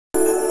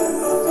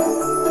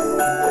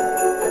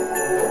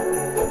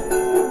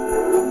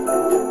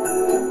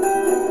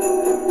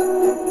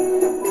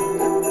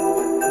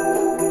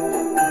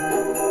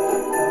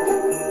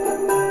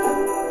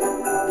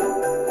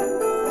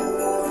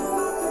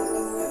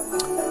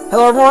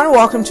Hello everyone,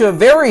 welcome to a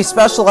very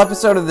special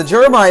episode of the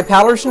Jeremiah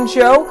Patterson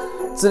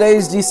Show. Today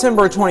is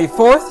December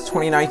 24th,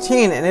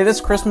 2019, and it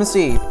is Christmas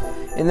Eve.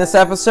 In this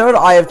episode,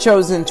 I have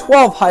chosen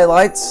 12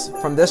 highlights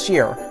from this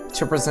year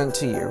to present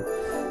to you.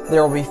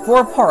 There will be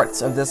 4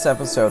 parts of this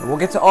episode. We'll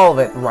get to all of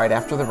it right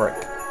after the break.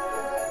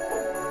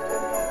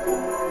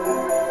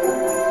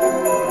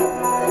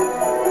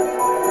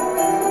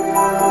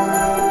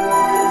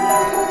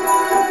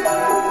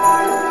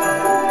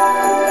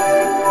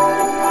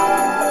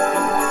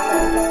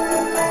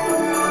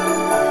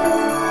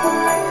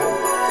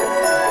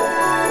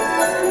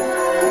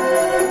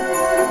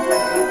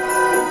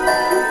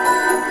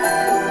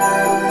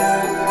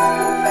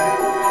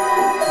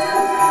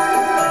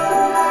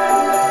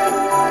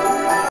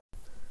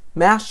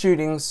 Mass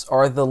shootings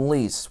are the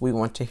least we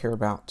want to hear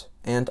about,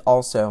 and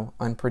also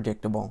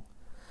unpredictable.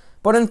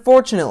 But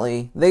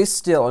unfortunately, they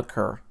still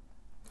occur.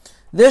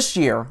 This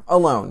year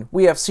alone,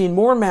 we have seen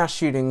more mass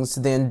shootings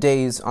than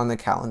days on the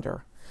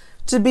calendar.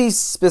 To be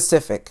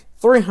specific,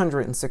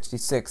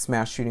 366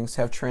 mass shootings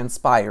have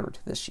transpired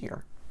this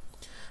year.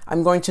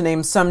 I'm going to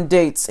name some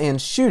dates and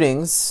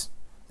shootings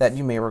that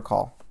you may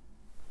recall.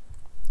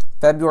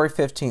 February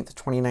 15th,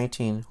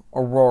 2019,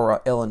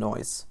 Aurora,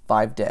 Illinois,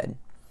 5 dead.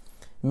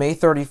 May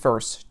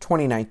 31st,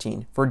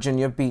 2019,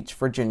 Virginia Beach,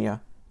 Virginia,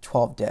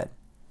 12 dead.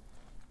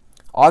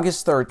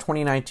 August 3rd,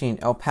 2019,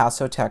 El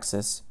Paso,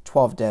 Texas,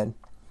 12 dead.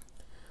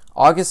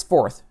 August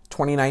 4th,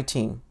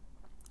 2019,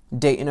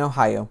 Dayton,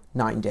 Ohio,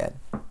 9 dead.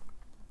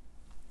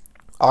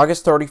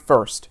 August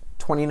 31st,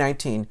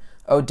 2019,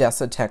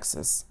 Odessa,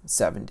 Texas,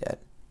 7 dead.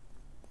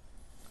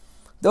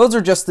 Those are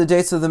just the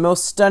dates of the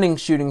most stunning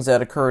shootings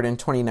that occurred in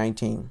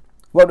 2019.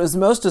 What was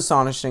most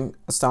astonishing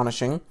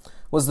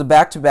was the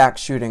back-to-back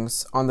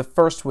shootings on the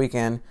first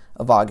weekend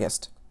of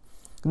August.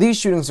 These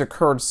shootings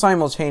occurred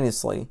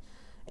simultaneously,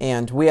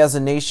 and we as a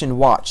nation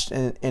watched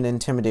in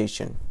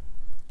intimidation.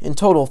 In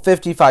total,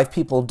 55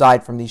 people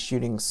died from these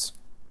shootings,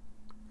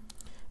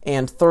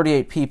 and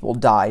 38 people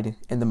died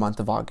in the month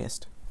of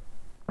August.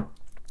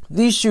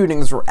 These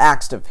shootings were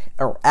acts of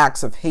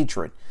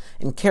hatred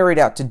and carried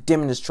out to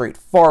demonstrate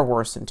far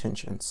worse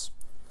intentions.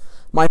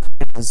 My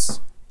point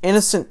is,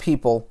 innocent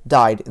people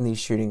died in these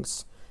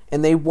shootings,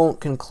 and they won't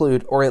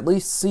conclude or at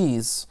least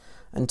cease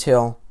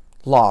until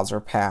laws are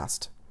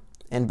passed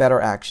and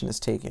better action is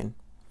taken.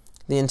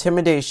 The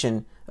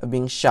intimidation of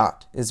being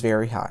shot is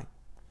very high.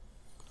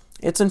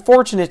 It's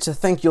unfortunate to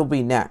think you'll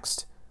be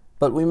next,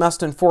 but we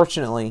must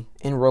unfortunately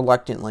and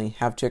reluctantly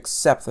have to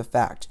accept the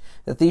fact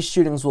that these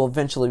shootings will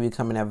eventually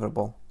become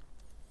inevitable.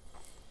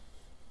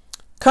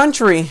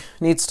 Country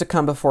needs to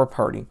come before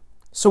party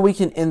so we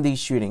can end these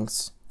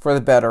shootings for the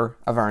better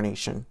of our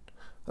nation.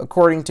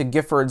 According to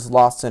Giffords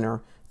Law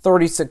Center,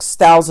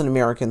 36,000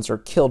 Americans are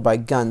killed by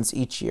guns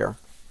each year,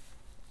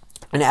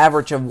 an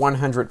average of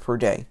 100 per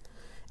day.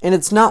 And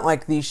it's not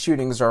like these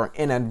shootings are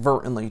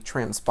inadvertently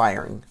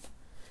transpiring,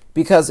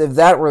 because if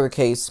that were the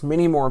case,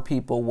 many more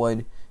people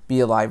would be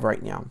alive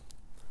right now.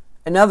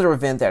 Another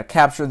event that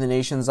captured the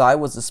nation's eye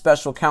was when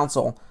Special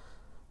Counsel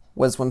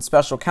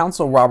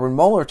Robert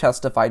Mueller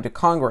testified to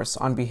Congress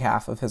on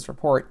behalf of his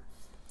report.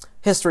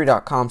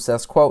 History.com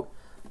says, quote,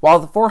 "While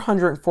the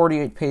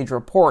 448-page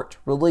report,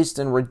 released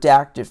in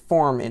redacted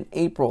form in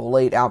April,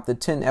 laid out the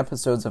 10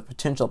 episodes of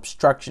potential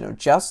obstruction of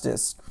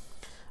justice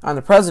on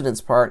the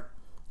president's part,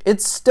 it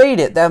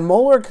stated that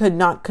Mueller could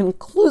not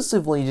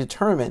conclusively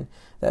determine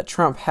that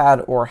Trump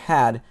had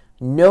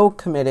not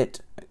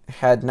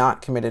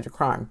committed a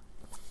crime.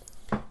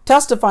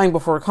 Testifying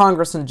before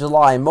Congress in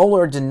July,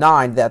 Mueller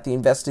denied that the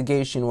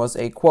investigation was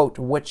a, quote,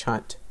 witch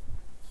hunt,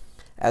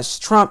 as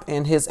Trump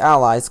and his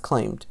allies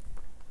claimed,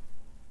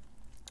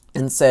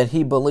 and said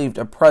he believed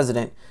a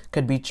president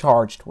could be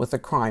charged with a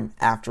crime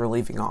after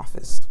leaving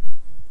office."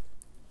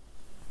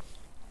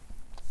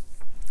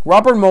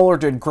 Robert Mueller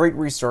did great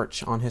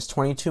research on his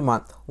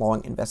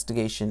 22-month-long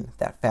investigation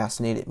that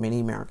fascinated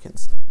many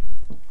Americans.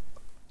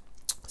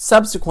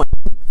 Subsequently,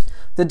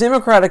 the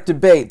Democratic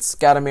debates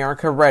got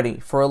America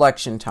ready for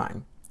election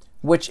time,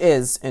 which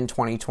is in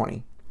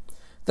 2020.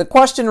 The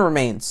question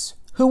remains,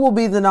 who will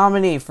be the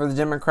nominee for the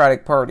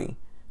Democratic Party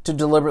to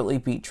deliberately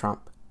beat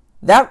Trump?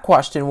 That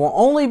question will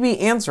only be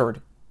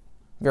answered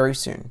very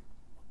soon.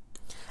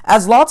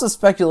 As lots of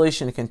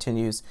speculation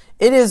continues,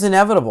 it is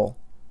inevitable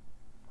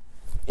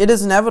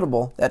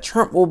that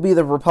Trump will be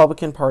the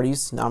Republican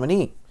Party's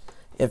nominee.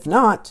 If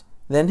not,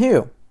 then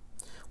who?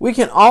 We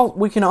can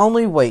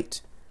only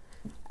wait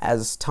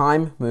as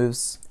time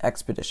moves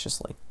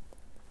expeditiously.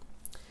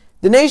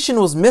 The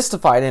nation was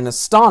mystified and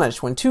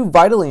astonished when 2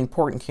 vitally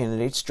important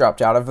candidates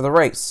dropped out of the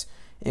race,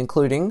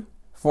 including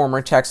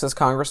former Texas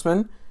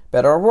Congressman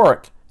Beto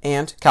O'Rourke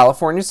and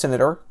California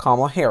Senator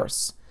Kamala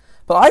Harris.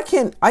 But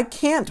I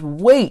can't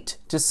wait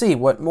to see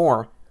what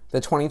more the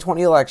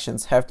 2020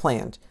 elections have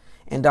planned.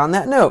 And on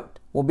that note,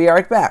 we'll be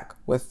right back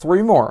with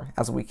 3 more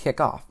as we kick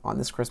off on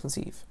this Christmas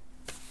Eve.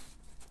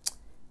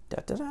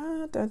 Dun, dun,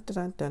 dun, dun,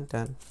 dun, dun,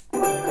 dun.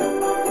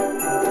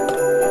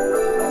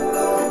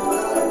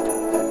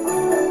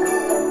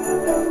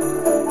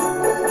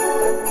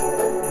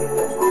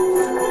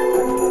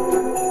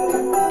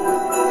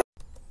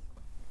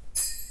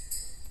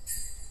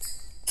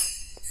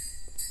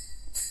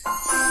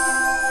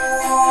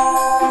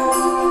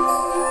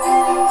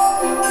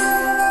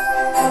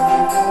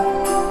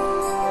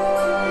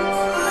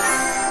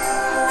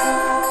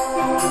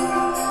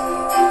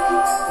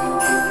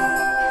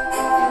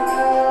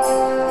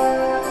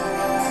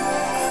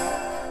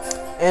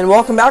 And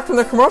welcome back from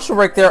the commercial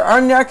break there. Our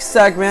next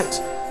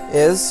segment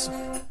is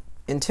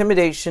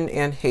intimidation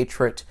and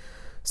hatred.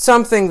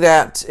 Something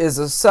that is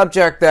a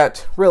subject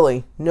that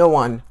really no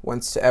one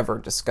wants to ever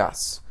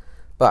discuss.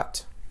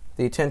 But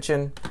the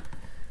attention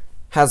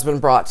has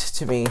been brought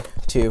to me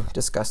to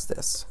discuss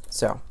this.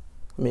 So,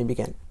 let me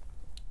begin.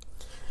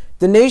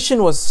 The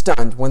nation was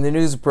stunned when the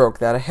news broke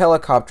that a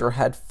helicopter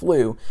had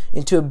flew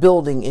into a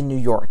building in New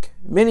York.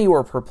 Many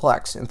were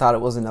perplexed and thought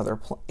it was another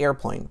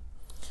airplane.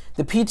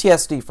 The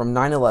PTSD from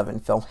 9/11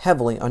 fell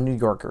heavily on New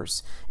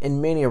Yorkers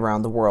and many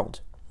around the world.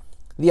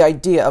 The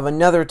idea of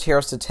another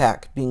terrorist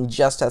attack being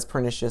just as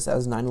pernicious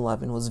as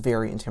 9/11 was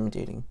very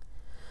intimidating.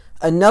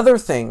 Another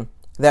event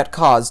that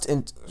caused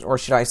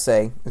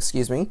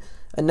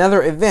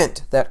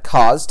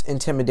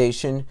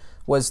intimidation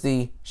was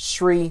the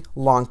Sri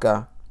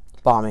Lanka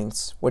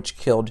bombings, which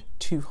killed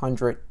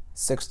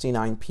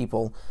 269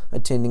 people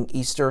attending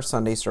Easter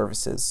Sunday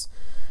services.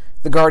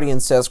 The Guardian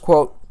says,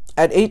 quote,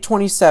 at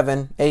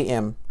 8:27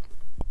 a.m.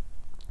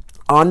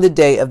 on the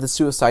day of the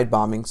suicide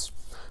bombings,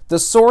 the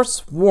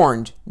source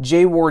warned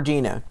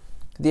Jaywardena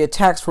the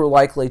attacks were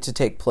likely to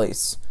take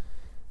place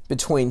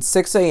between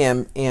 6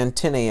 a.m. and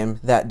 10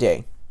 a.m. that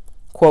day.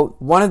 Quote,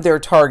 one of their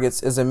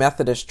targets is a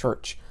Methodist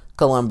church,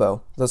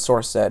 Colombo, the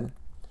source said.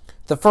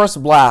 The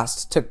first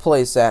blast took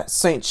place at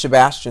St.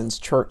 Sebastian's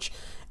Church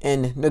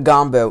in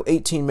Negombo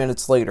 18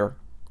 minutes later.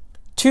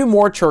 2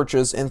 more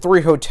churches and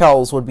 3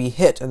 hotels would be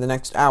hit in the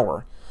next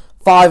hour.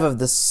 5 of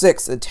the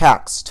 6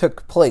 attacks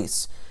took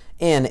place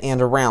in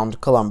and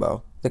around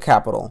Colombo, the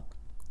capital.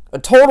 A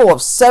total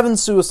of 7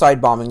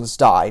 suicide bombings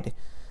died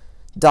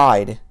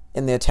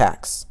in the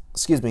attacks.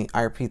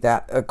 I repeat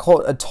that. A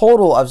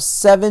total of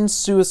 7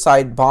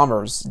 suicide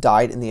bombers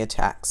died in the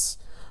attacks,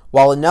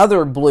 while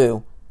another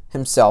blew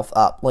himself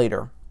up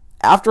later,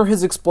 after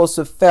his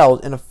explosive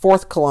failed in a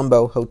 4th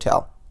Colombo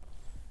hotel.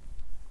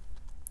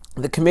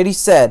 The committee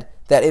said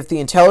that if the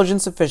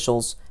intelligence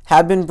officials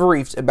had been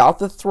briefed about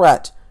the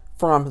threat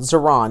from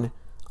Tehran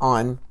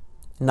on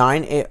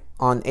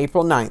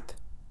April 9th,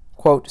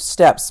 quote,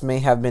 steps may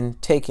have been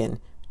taken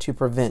to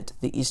prevent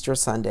the Easter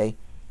Sunday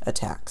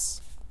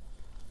attacks.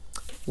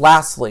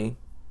 Lastly,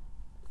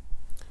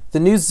 the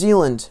New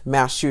Zealand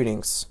mass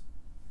shootings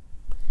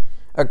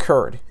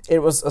occurred.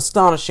 It was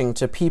astonishing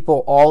to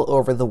people all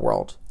over the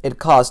world. It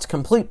caused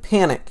complete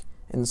panic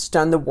and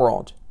stunned the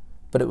world,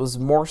 but it was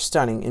more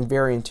stunning and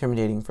very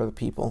intimidating for the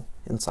people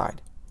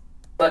inside.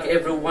 Like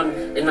everyone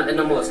in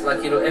the mosque,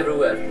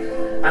 everywhere.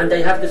 And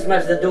they have to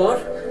smash the door,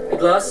 the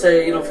glass,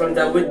 from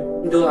the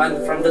window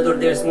and from the door,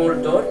 there's a small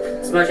door,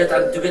 smash it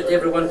and to get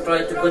everyone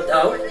try to get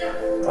out.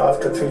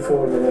 After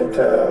 3-4 minutes,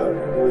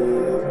 we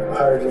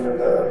heard,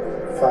 the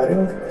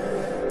firing,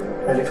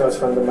 and it was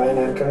from the main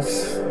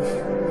entrance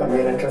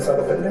of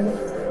the building.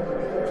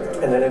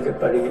 And then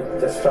everybody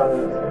just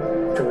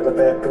ran to the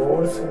back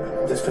doors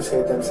just to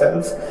save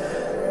themselves.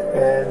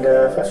 And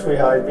first we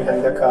hide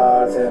behind the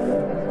cars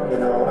and,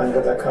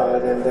 under the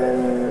cars, and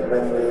then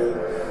when we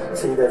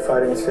see the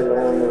firing still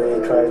on,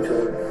 we try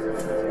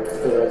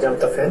to, jump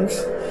the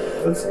fence.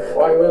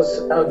 I was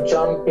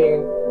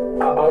jumping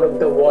out of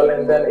the wall,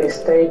 and then I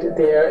stayed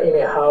there in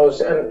a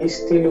house, and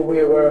still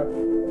we were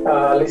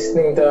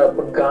listening the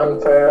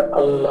gunfire,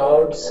 a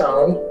loud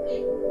sound,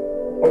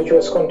 which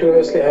was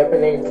continuously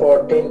happening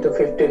for 10 to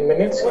 15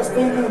 minutes. I was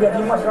thinking that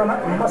you must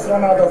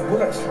run out of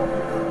bullets,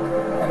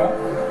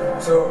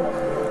 So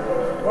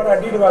what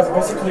I did was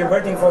basically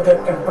waiting for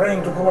that and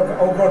praying to God,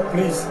 oh God,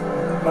 please,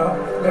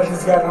 let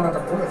this guy run out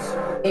of bullets.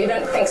 You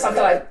don't think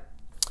something like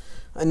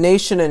a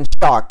nation in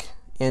shock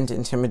and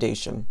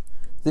intimidation.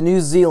 The New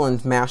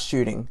Zealand mass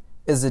shooting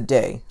is a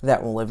day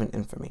that will live in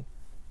infamy.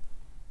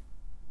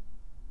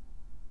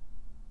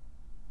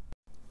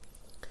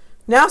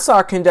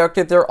 NASA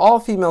conducted their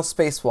all-female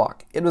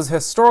spacewalk. It was a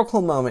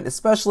historical moment,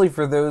 especially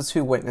for those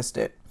who witnessed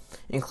it,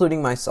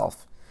 including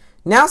myself.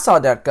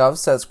 NASA.gov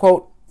says,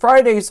 quote,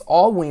 Friday's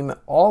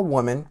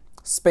all-woman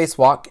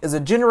spacewalk is a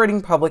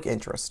generating public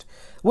interest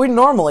we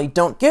normally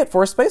don't get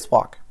for a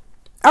spacewalk.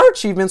 Our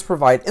achievements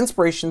provide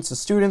inspiration to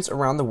students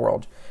around the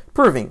world,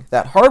 proving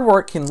that hard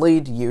work can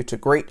lead you to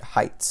great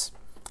heights,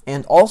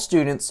 and all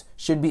students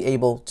should be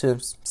able to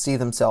see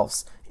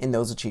themselves in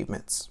those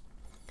achievements.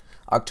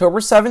 October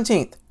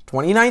 17th,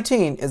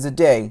 2019 is a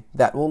day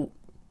is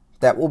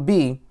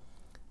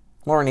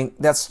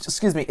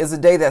a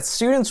day that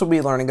students will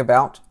be learning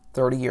about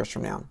 30 years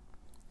from now.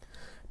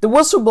 The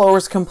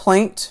whistleblower's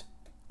complaint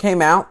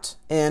came out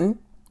in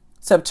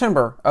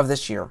September of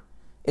this year.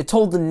 It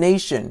told the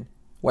nation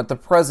what the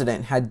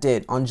president had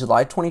did on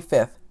July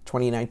 25th,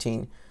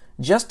 2019,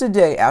 just a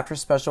day after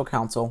special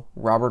counsel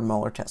Robert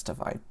Mueller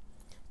testified.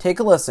 Take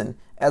a listen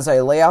as I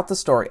laid out the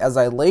story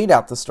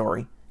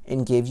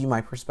and gave you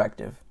my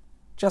perspective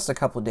just a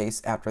couple of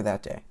days after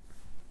that day.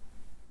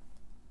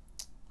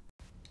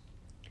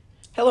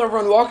 Hello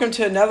everyone, welcome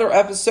to another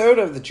episode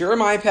of the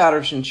Jeremiah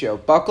Patterson Show.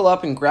 Buckle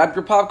up and grab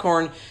your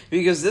popcorn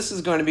because this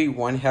is going to be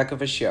one heck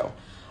of a show.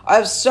 I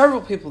have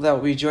several people that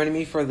will be joining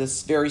me for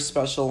this very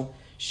special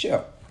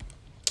show.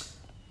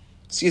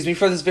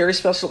 for this very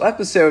special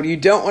episode. You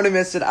don't want to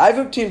miss it. I've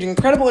obtained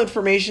incredible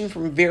information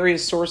from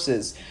various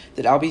sources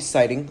that I'll be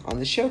citing on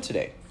the show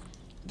today.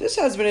 This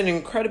has been an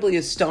incredibly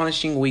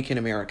astonishing week in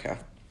America.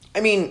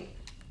 I mean,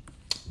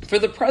 for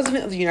the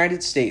President of the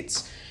United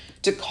States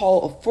to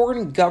call a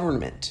foreign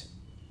government,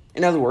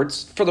 in other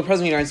words, for the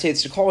President of the United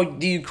States to call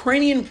the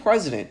Ukrainian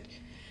president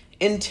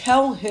and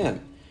tell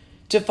him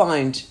to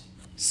find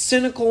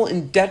cynical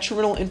and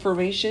detrimental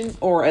information,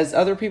 or as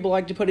other people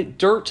like to put it,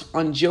 dirt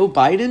on Joe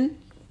Biden?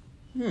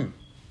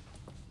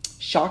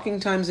 Shocking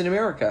times in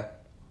America.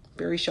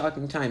 Very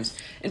shocking times.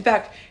 In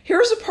fact,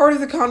 here's a part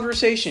of the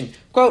conversation.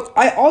 Quote,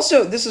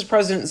 this is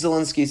President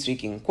Zelensky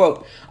speaking.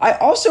 Quote, I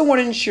also want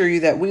to ensure you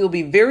that we will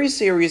be very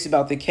serious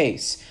about the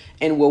case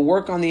and will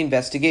work on the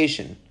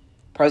investigation.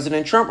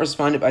 President Trump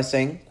responded by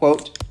saying,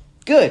 quote,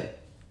 good.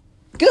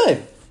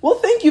 Well,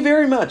 thank you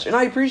very much, and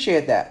I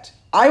appreciate that.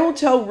 I will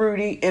tell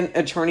Rudy and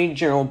Attorney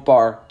General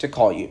Barr to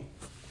call you.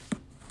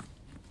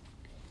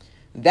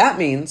 That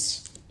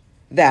means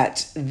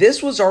that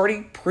this was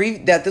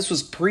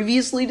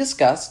previously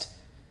discussed.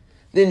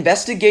 The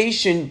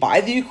investigation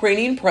by the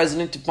Ukrainian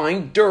president to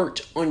find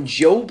dirt on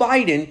Joe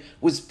Biden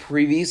was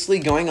previously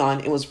going on.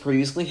 It was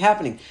previously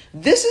happening.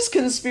 This is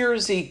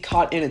conspiracy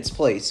caught in its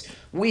place.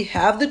 We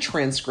have the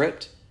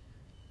transcript.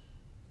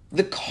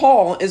 The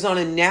call is on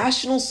a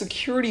national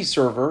security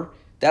server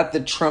that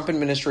the Trump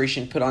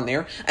administration put on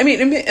there. I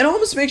mean, it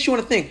almost makes you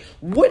want to think,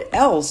 what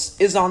else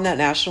is on that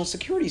national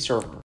security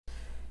server?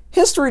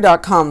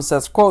 History.com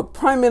says, quote,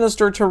 Prime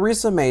Minister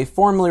Theresa May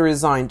formally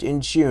resigned in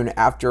June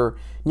after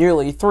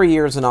nearly 3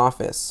 years in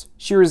office.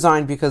 She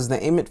resigned because of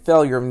the imminent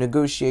failure of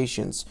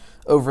negotiations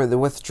over the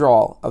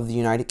withdrawal of the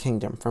United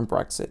Kingdom from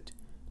Brexit.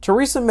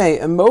 Theresa May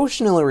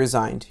emotionally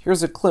resigned.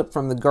 Here's a clip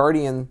from the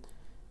Guardian's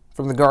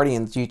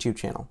YouTube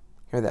channel.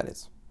 Here that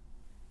is.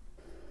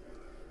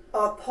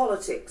 Our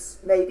politics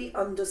may be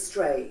under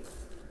strain,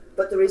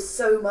 but there is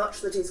so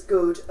much that is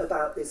good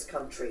about this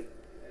country.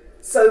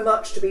 So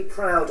much to be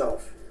proud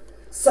of.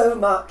 So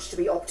much to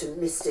be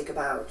optimistic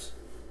about.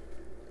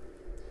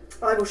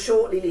 I will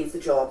shortly leave the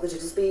job that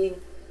it has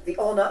been the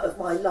honour of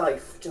my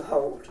life to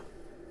hold.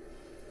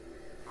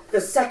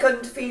 The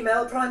second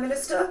female Prime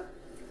Minister,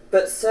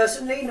 but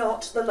certainly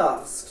not the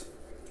last.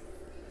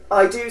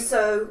 I do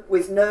so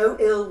with no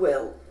ill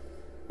will,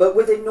 but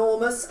with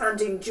enormous and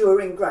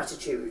enduring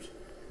gratitude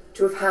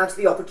to have had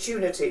the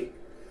opportunity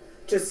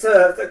to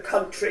serve the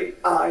country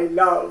I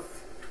love.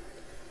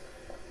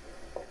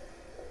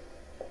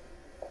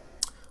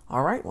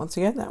 All right, once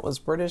again, that was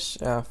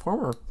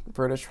former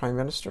British Prime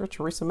Minister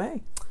Theresa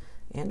May.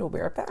 And we'll be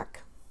right back.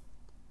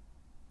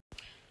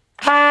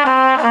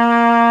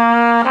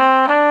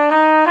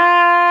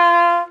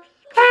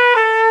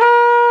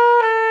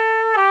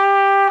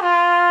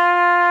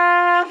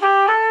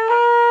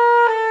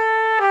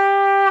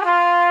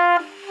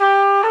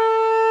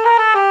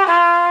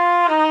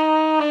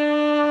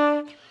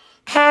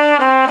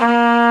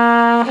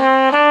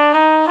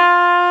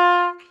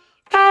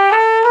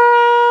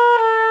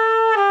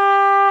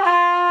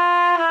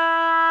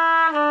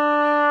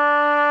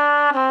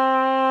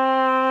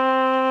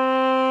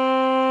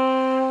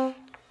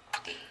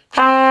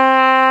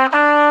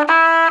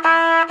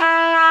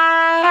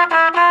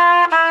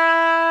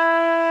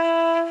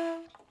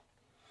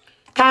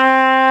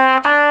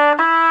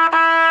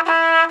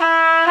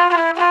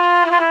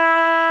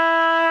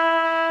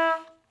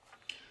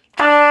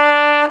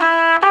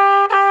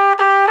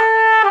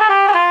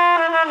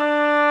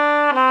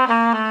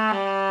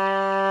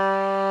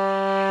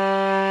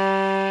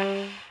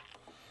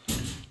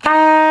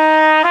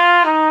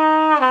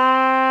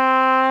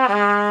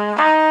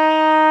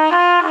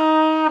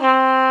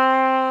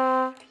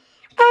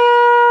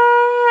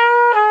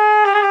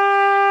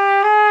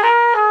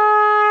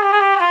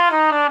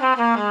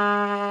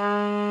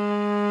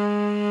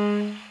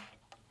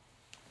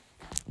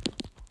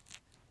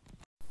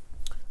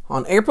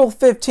 On April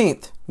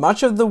 15th,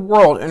 much of the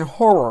world in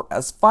horror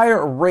as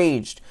fire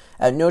raged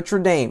at Notre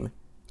Dame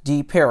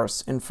de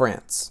Paris in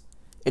France.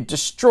 It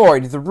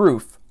destroyed the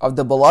roof of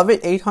the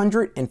beloved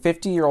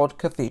 850-year-old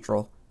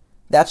cathedral.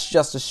 That's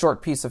just a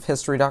short piece of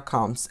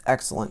History.com's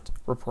excellent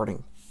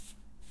reporting.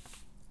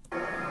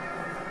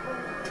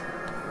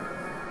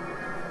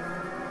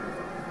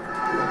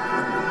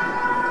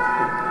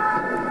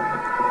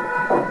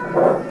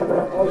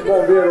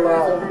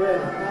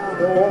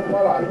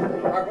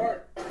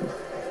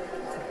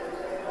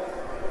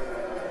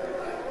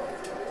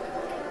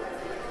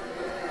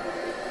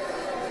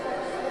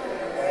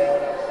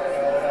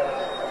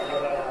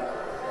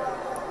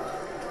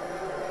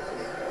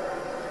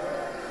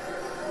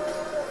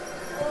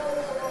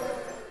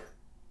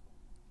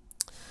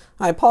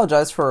 I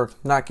apologize for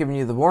not giving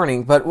you the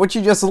warning, but what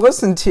you just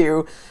listened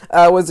to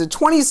was a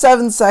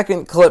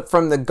 27-second clip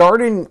from the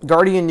Guardian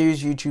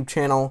News YouTube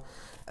channel.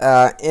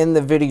 In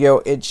the video,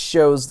 it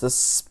shows the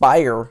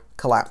spire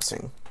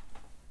collapsing.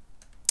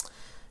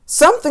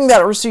 Something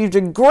that received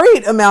a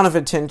great amount of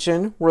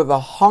attention were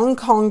the Hong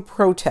Kong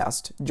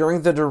protest.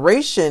 During the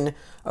duration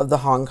of the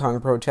Hong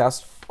Kong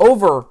protest,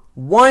 over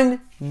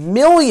 1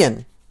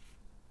 million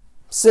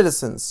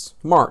citizens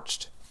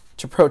marched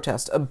to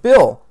protest a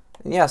bill.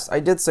 And yes, I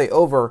did say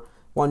over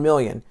 1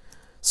 million.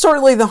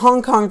 Certainly the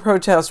Hong Kong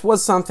protest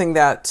was something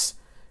that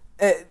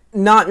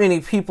not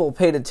many people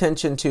paid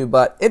attention to,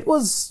 but it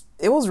was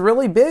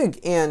really big,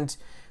 and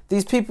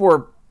these people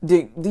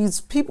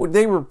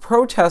were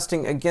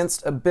protesting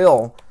against a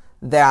bill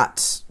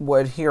that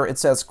would, here it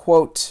says,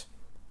 quote,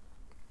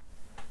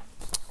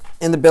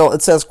 in the bill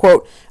it says,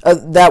 quote,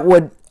 that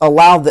would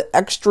allow the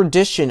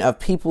extradition of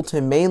people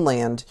to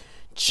mainland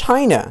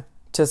China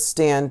to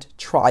stand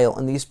trial,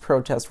 and these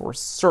protests were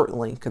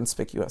certainly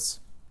conspicuous.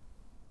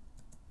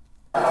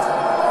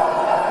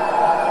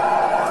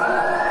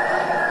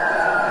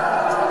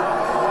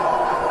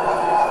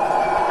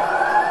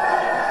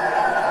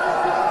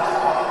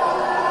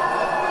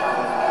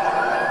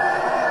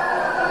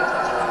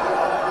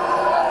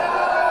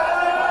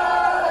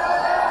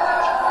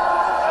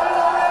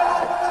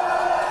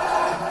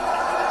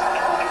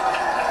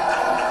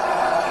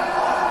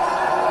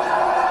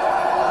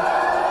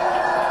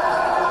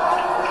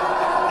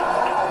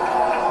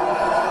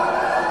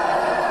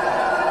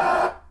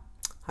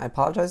 I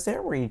apologize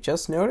there. We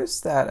just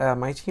noticed that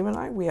my team and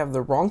I, we have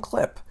the wrong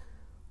clip.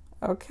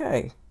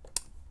 Okay.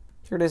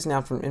 Here it is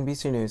now from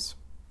NBC News.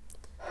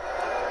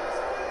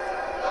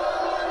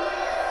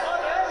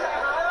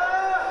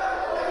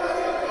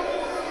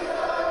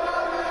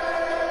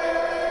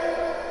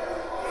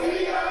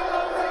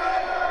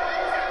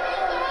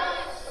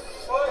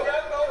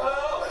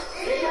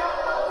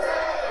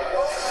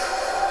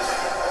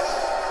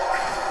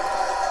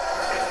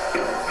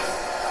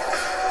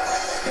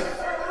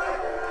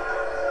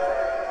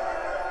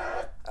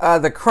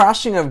 The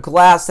crashing of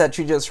glass that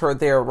you just heard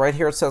there, right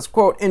here, it says,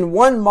 quote, in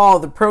one mall,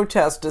 the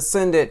protest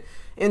descended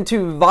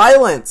into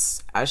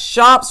violence as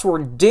shops were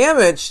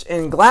damaged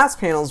and glass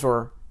panels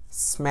were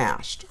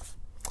smashed.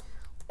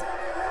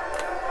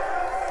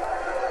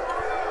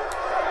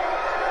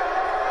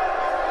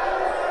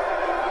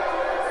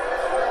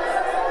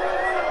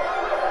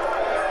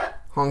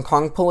 Hong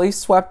Kong police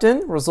swept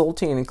in,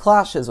 resulting in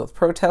clashes with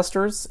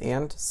protesters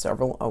and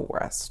several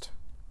arrests.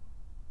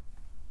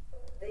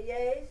 The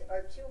yeas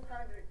are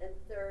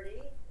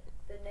 230,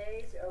 the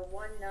nays are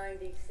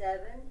 197,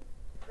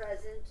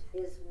 present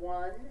is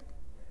 1.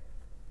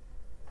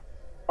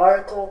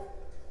 Article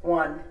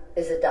 1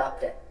 is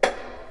adopted. The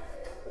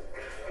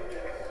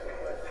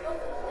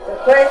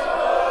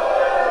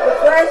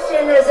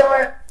question is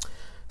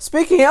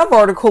Speaking of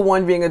Article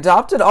 1 being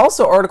adopted,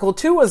 also Article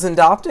 2 was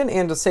adopted,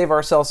 and to save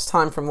ourselves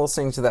time from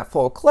listening to that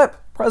full clip,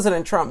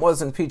 President Trump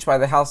was impeached by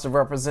the House of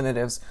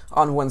Representatives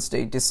on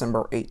Wednesday,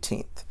 December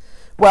 18th.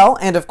 Well,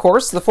 and of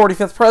course, the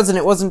 45th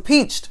president was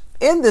impeached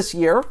in this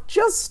year,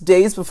 just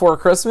days before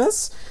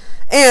Christmas,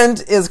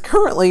 and is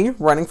currently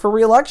running for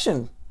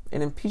re-election.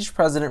 An impeached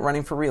president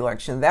running for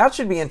re-election. That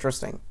should be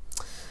interesting.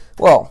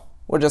 Well,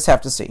 we'll just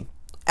have to see.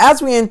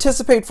 As we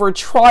anticipate for a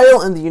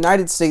trial in the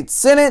United States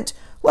Senate,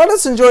 let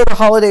us enjoy the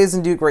holidays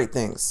and do great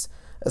things.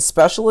 A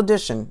special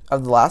edition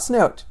of The Last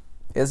Note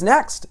is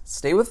next.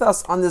 Stay with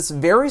us on this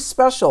very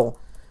special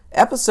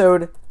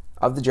episode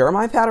of The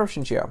Jeremiah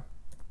Patterson Show.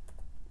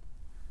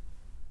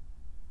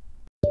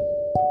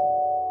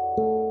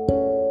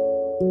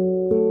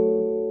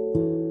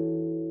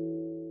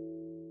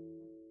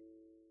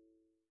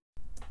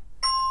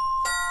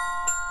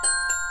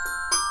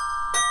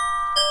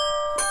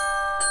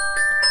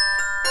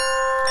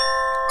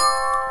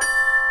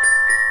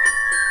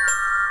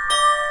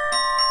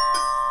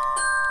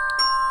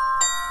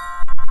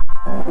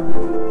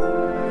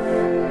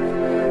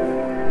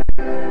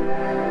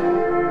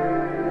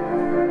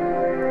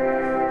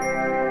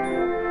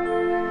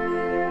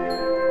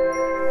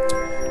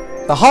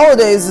 The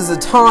holidays is a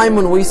time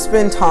when we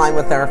spend time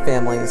with our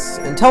families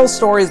and tell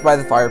stories by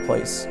the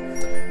fireplace.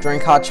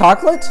 Drink hot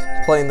chocolate,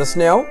 play in the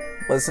snow,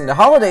 listen to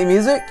holiday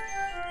music,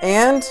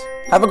 and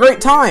have a great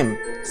time.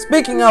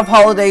 Speaking of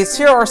holidays,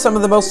 here are some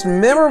of the most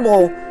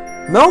memorable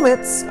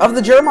moments of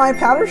the Jeremiah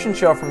Patterson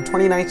Show from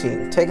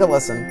 2019. Take a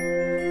listen.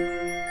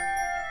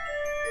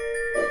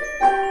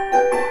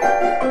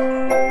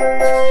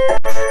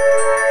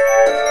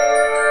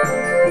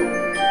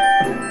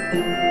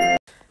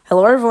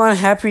 Hello everyone,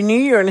 Happy New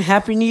Year, and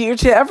Happy New Year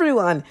to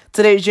everyone.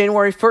 Today is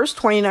January 1st,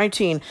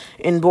 2019,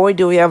 and boy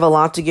do we have a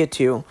lot to get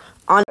to.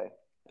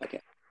 Okay.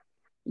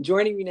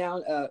 Joining me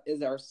now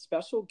is our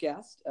special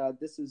guest.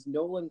 This is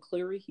Nolan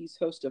Cleary. He's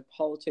host of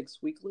Politics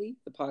Weekly.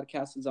 The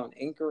podcast is on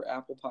Anchor,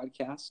 Apple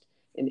Podcast,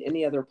 and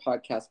any other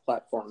podcast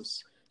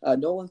platforms.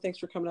 Nolan, thanks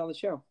for coming on the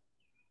show.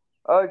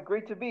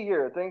 Great to be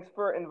here. Thanks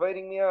for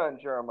inviting me on,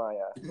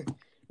 Jeremiah.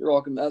 You're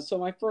welcome. So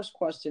my first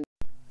question.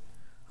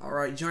 All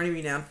right, joining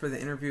me now for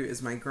the interview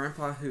is my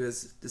grandpa, who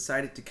has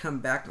decided to come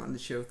back on the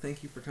show.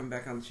 Thank you for coming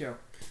back on the show.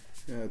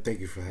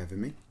 Thank you for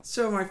having me.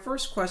 So my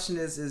first question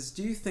is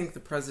do you think the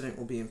president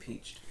will be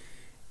impeached?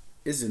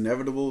 It's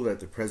inevitable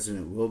that the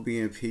president will be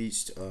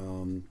impeached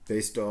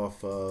based off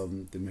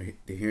the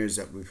hearings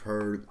that we've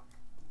heard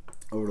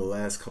over the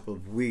last couple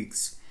of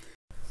weeks.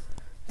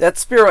 That's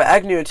Spiro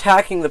Agnew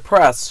attacking the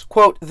press.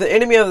 Quote, the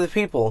enemy of the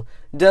people.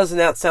 Doesn't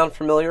that sound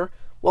familiar?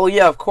 Well,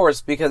 yeah, of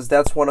course, because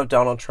that's one of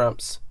Donald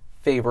Trump's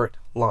favorite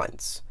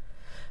lines.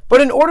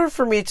 But in order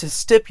for me to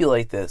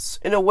stipulate this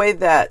in a way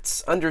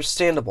that's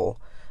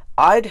understandable,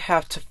 I'd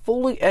have to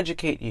fully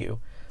educate you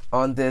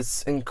on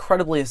this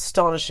incredibly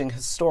astonishing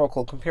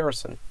historical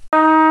comparison.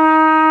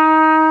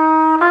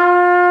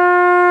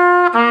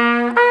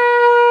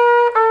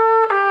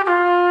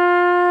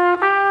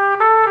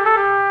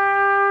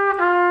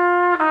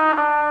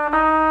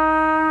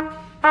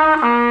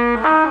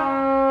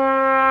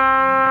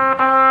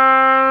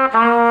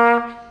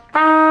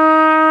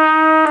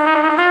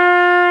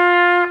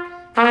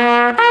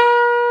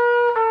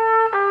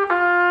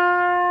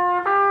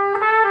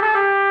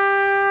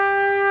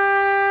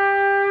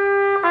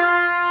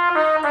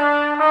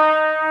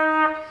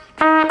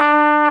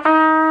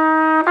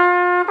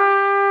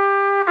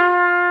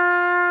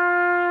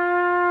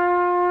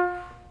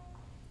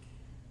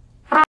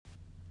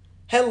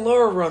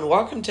 Hello everyone,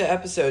 welcome to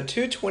episode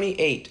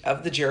 228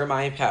 of the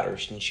Jeremiah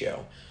Patterson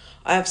Show.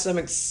 I have some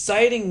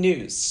exciting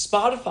news.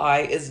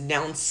 Spotify is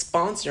now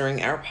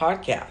sponsoring our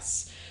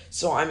podcasts,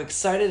 so I'm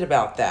excited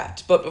about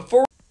that. But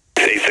before...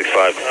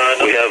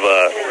 865, we have,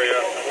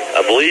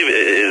 I believe it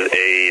is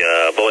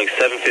a Boeing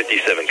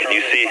 757. Can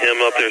you see him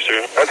up there,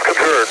 sir? That's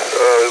confirmed.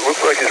 It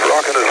looks like he's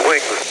rocking his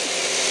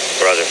wings.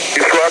 Roger.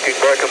 He's rocking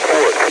back and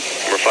forth.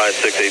 Number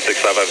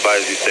 56865, I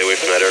advise you stay away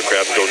from that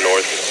aircraft. Go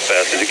north as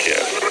fast as you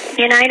can.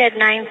 United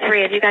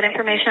 93, have you got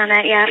information on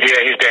that yet?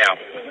 Yeah, he's down.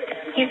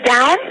 He's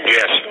down?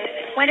 Yes.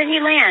 When did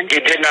he land? He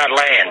did not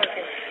land.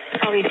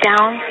 Oh, he's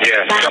down?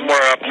 Yeah, Down?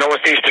 somewhere up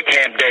northeast of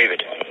Camp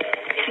David.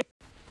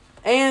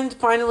 And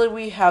finally,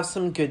 we have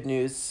some good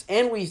news,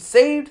 and we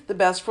saved the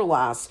best for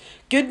last.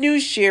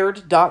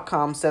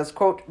 GoodNewsShared.com says,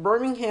 quote,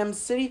 Birmingham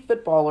City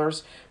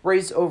footballers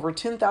raised over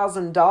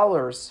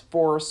 $10,000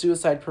 for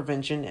suicide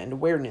prevention and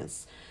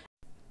awareness.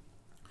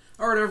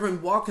 Alright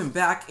everyone, welcome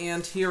back,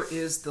 and here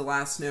is the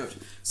last note.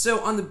 So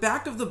on the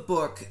back of the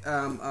book,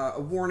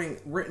 a warning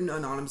written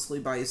anonymously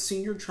by a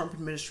senior Trump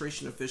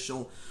administration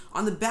official,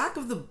 on the back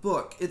of the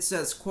book it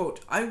says, quote,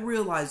 I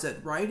realize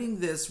that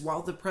writing this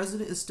while the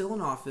president is still in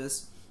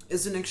office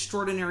is an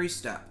extraordinary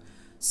step.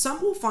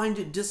 Some will find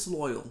it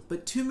disloyal,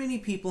 but too many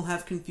people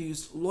have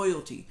confused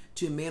loyalty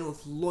to a man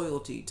with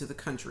loyalty to the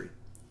country.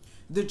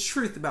 The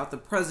truth about the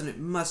president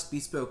must be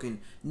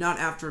spoken, not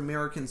after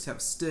Americans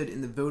have stood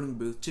in the voting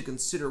booth to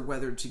consider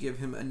whether to give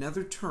him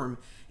another term,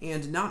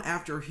 and not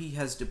after he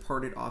has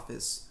departed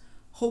office.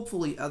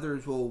 Hopefully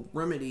others will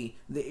remedy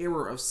the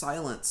error of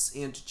silence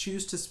and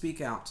choose to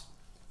speak out.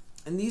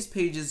 In these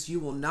pages, you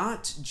will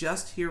not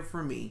just hear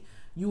from me,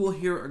 you will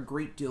hear a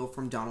great deal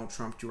from Donald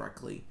Trump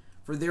directly,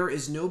 for there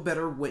is no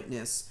better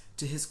witness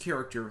to his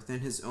character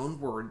than his own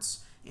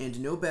words, and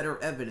no better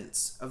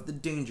evidence of the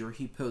danger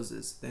he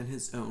poses than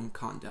his own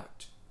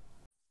conduct.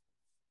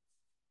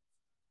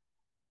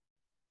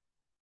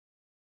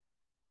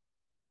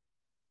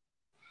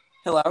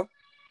 Hello?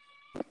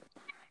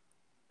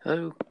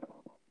 Hello.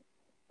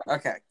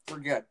 Okay, we're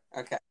good.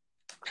 Okay.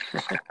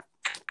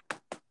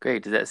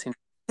 Great. Does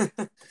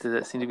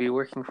that seem to be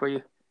working for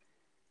you?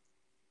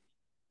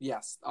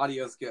 Yes,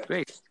 audio's good.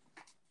 Great.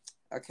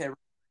 Okay, we're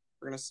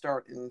going to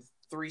start in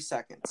 3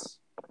 seconds.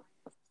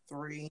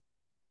 3,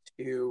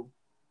 2,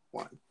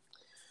 1.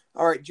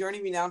 All right,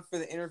 joining me now for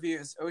the interview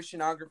is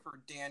oceanographer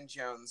Dan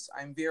Jones.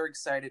 I'm very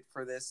excited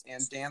for this,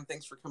 and Dan,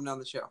 thanks for coming on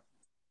the show.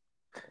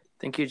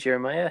 Thank you,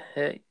 Jeremiah.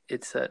 Hey,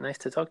 it's nice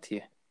to talk to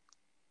you.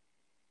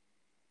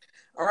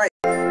 All right.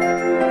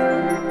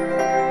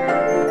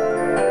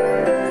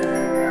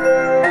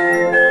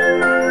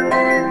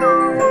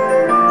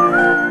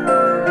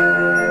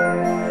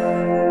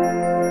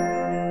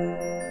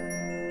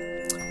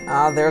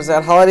 There's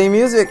that holiday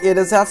music. It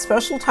is that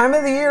special time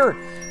of the year.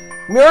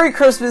 Merry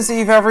Christmas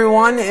Eve,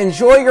 everyone.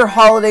 Enjoy your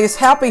holidays.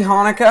 Happy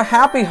Hanukkah.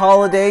 Happy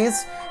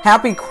holidays.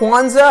 Happy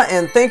Kwanzaa.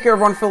 And thank you,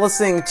 everyone, for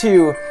listening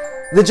to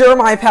the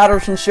Jeremiah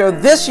Patterson Show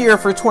this year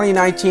for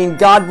 2019.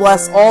 God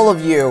bless all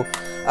of you.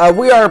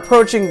 We are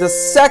approaching the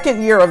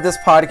second year of this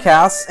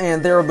podcast,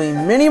 and there will be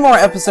many more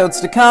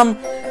episodes to come.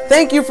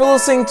 Thank you for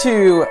listening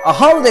to a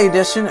holiday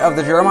edition of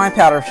the Jeremiah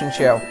Patterson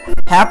Show.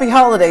 Happy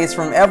holidays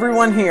from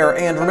everyone here,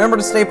 and remember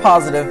to stay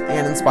positive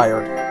and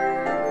inspired.